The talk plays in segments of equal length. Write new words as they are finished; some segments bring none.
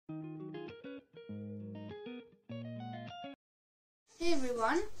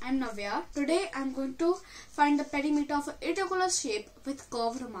everyone, I'm Navya. Today I'm going to find the perimeter of an irregular shape with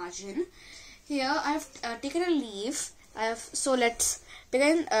curved margin. Here I've taken a leaf. So let's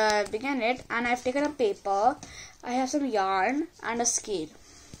begin it, and I've taken a paper. I have some yarn and a scale.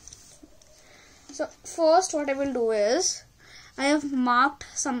 So first, what I will do is I have marked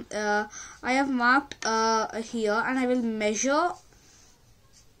here, and I will measure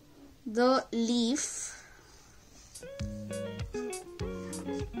the leaf.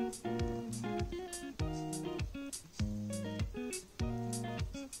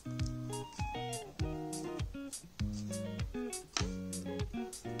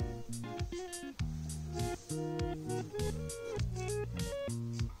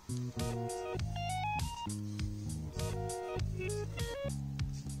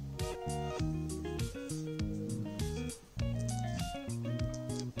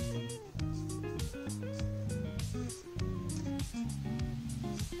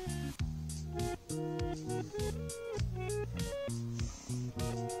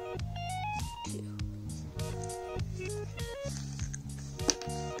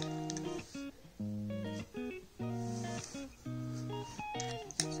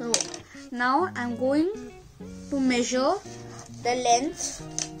 So now I'm going to measure the length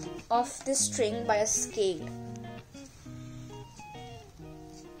of this string by a scale.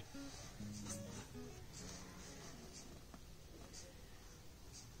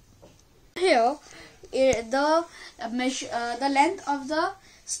 Here, the length of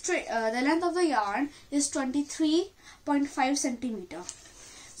the yarn is 23.5 centimeter.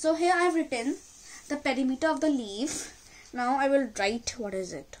 So here I have written the perimeter of the leaf. Now I will write what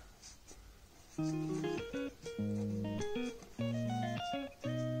is it.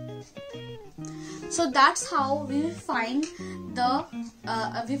 So that's how we find the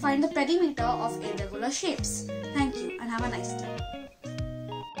perimeter of irregular shapes. Thank you and have a nice day.